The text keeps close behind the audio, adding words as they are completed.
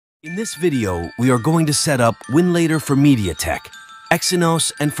In this video, we are going to set up Winlator for Mediatek,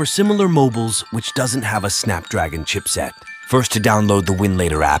 Exynos, and for similar mobiles which doesn't have a Snapdragon chipset. First, to download the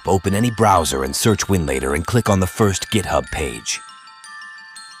Winlator app, open any browser and search Winlator and click on the first GitHub page.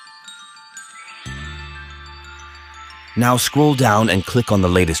 Now scroll down and click on the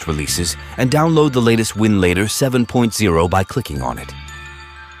latest releases and download the latest Winlator 7.0 by clicking on it.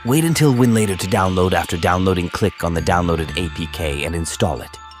 Wait until Winlator to download. After downloading, click on the downloaded APK and install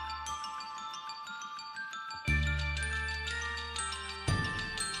it.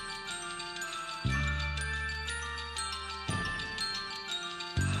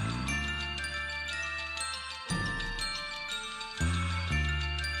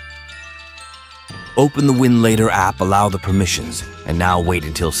 Open the Winlator app, allow the permissions, and now wait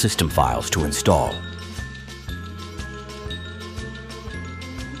until system files to install.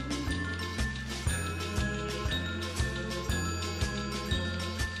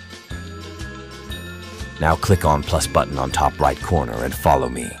 Now click on plus button on top right corner and follow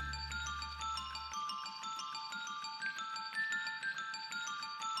me.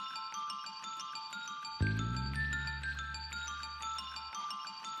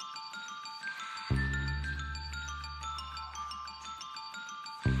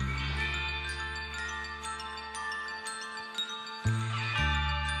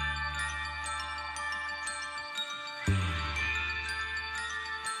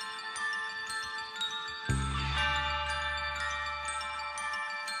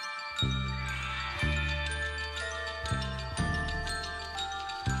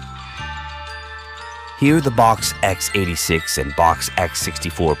 Here, the Box X86 and Box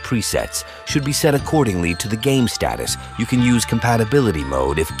X64 presets should be set accordingly to the game status. You can use compatibility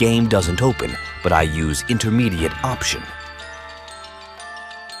mode if game doesn't open, but I use intermediate option.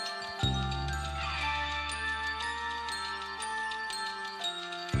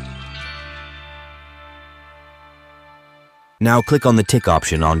 Now click on the tick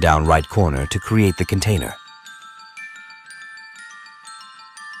option on down right corner to create the container.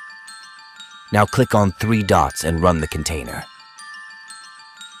 Now click on three dots and run the container.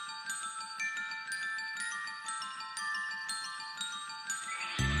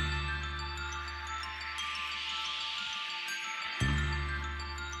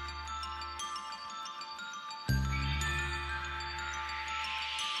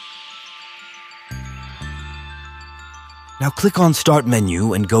 Now click on Start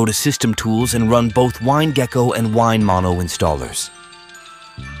menu and go to System Tools and run both WineGecko and WineMono installers.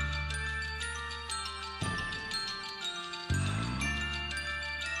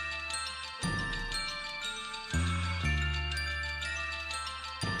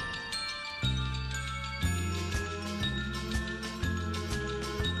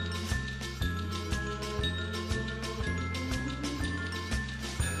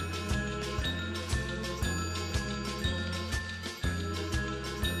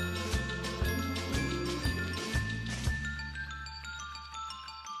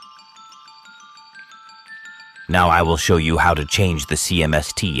 Now I will show you how to change the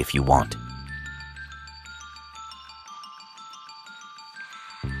CMST if you want.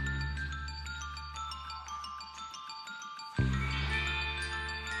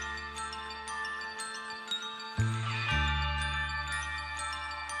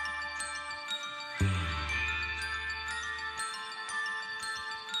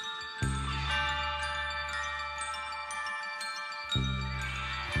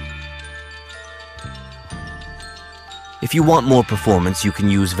 If you want more performance, you can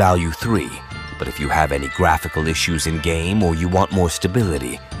use value 3, but if you have any graphical issues in game or you want more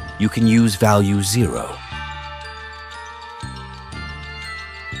stability, you can use value 0.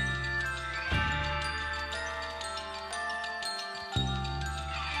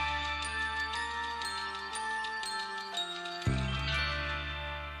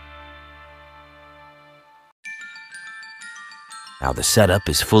 Now the setup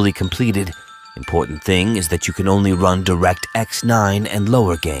is fully completed. Important thing is that you can only run DirectX 9 and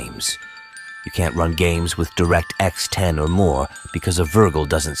lower games. You can't run games with DirectX 10 or more because a Virgil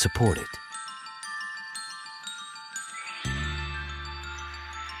doesn't support it.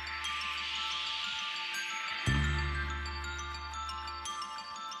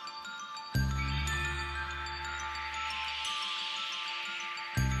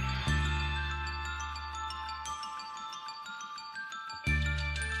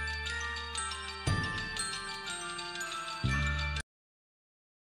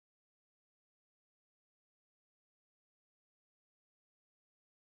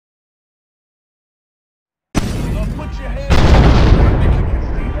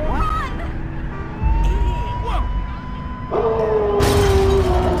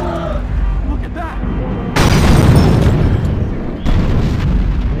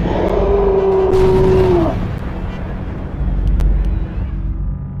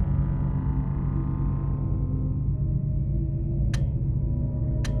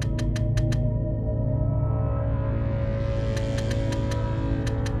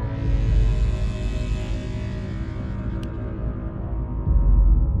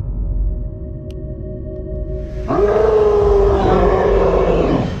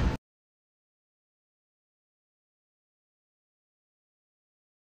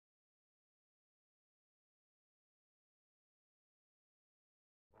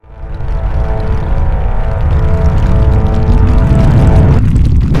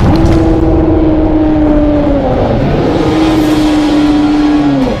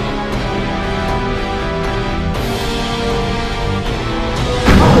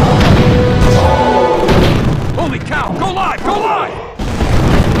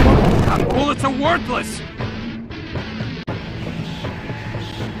 Bullets are worthless!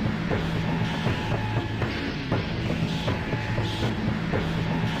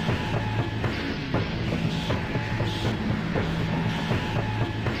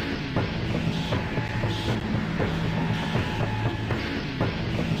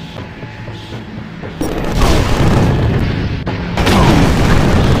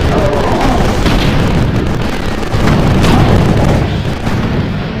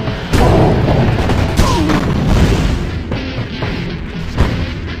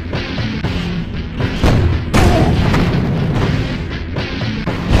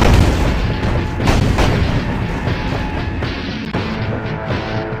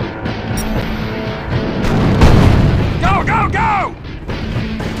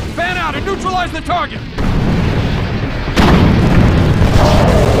 Neutralize the target!